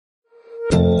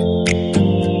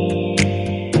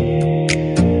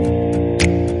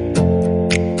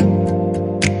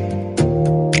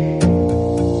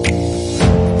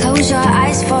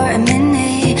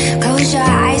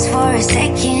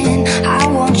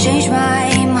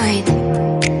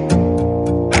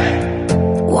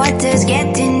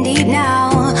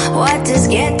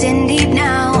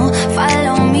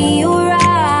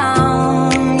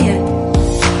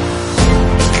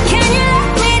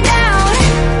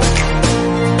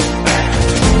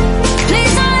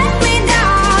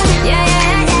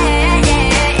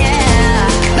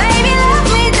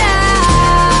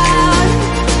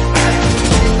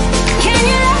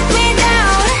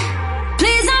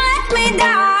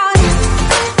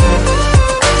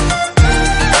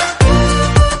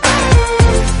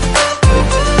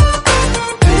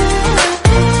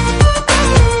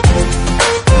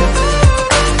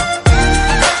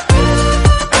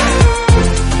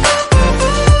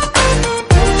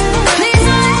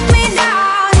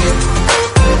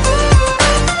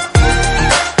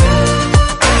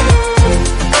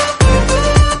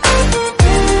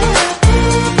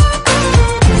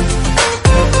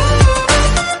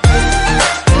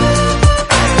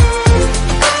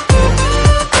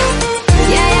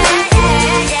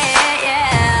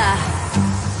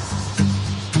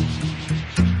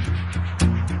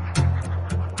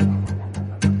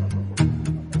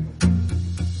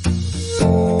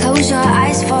Close your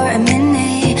eyes for a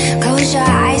minute, close your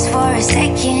eyes for a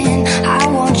second. I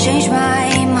won't change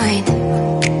my mind.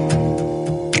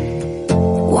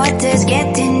 What does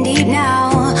getting deep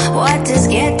now? What does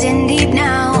getting deep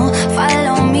now?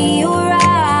 Follow me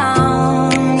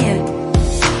around, yeah.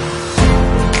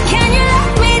 Can you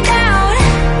let me down?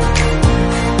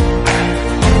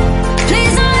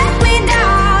 Please don't let me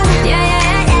down. Yeah,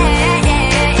 yeah, yeah,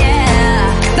 yeah, yeah.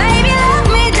 Baby, let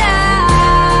me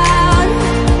down.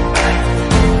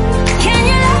 Can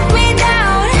you let me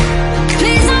down?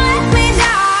 Please don't let me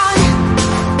down.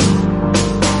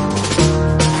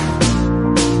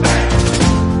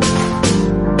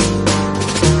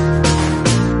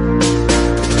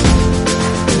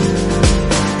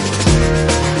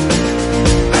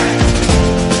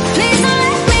 Please don't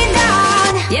let me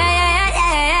down. Yeah, yeah,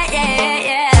 yeah, yeah, yeah,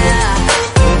 yeah.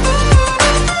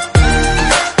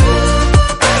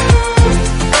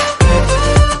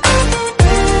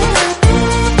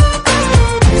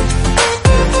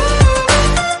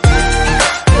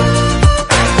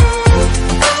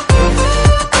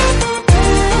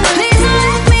 Please don't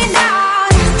let me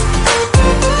down.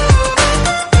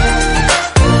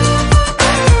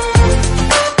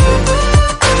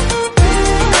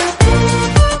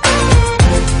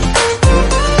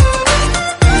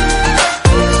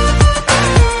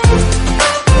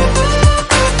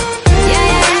 Yeah,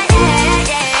 yeah, yeah,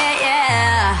 yeah,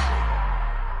 yeah.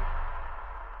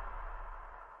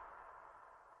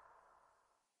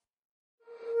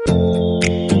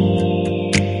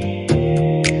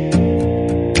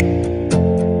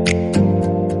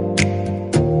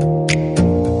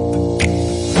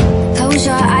 Close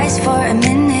your eyes for a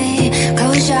minute,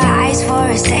 close your eyes for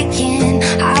a second.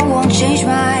 I won't change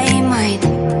my mind.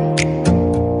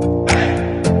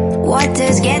 What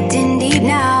does getting deep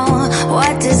now?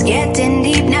 What does getting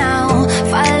deep now?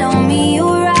 Follow me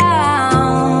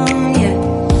around, yeah.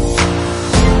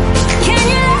 Can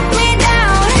you let me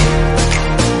down?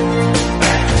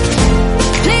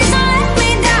 Please don't let me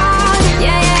down.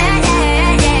 Yeah, yeah, yeah,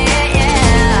 yeah,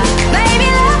 yeah. Baby,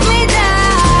 let me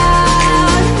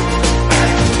down.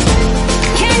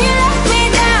 Can you let me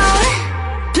down?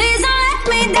 Please don't let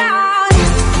me down.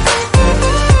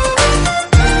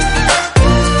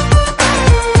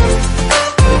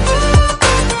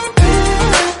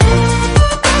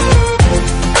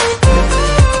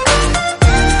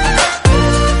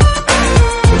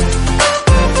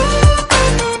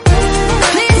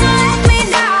 Please don't let me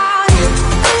down.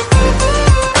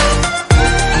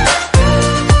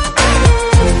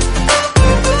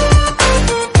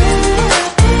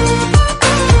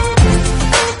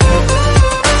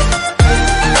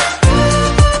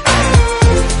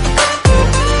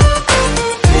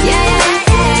 Yeah, yeah,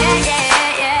 yeah, yeah,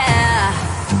 yeah.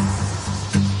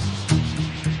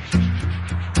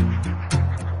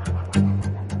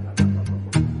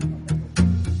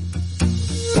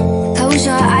 Close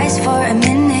your eyes for a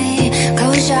minute,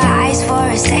 close your eyes for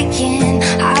a second.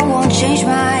 I won't change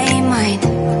my mind.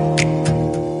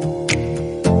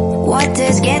 What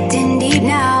does getting deep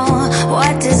now?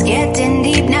 What does getting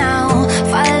deep now?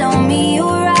 Follow me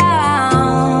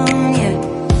around, yeah.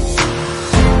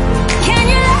 Can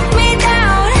you let me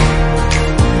down?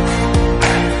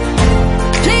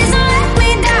 Please don't let me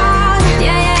down.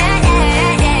 Yeah, yeah,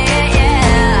 yeah, yeah,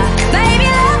 yeah. Baby,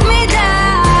 let me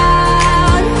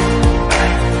down.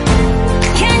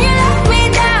 Can you let me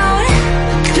down?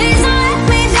 Please don't let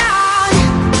me down.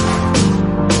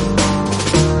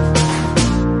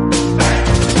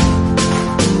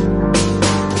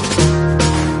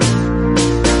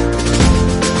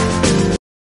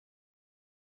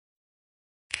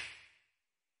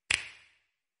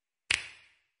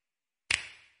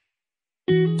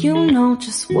 You know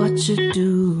just what you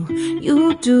do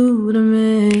to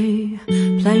me.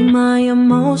 Play my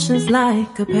emotions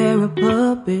like a pair of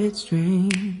puppet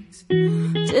strings.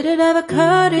 Did it ever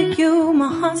occur to you my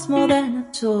heart's more than a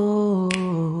toy?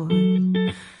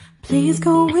 Please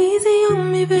go easy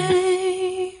on me,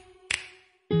 babe.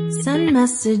 Send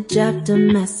message after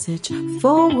message,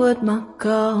 forward my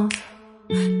calls.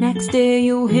 Next day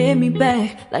you hit me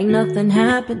back like nothing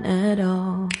happened at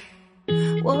all.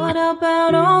 What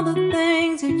about all the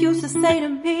things you used to say to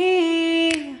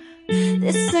me?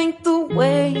 This ain't the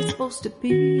way it's supposed to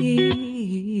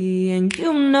be. And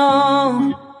you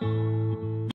know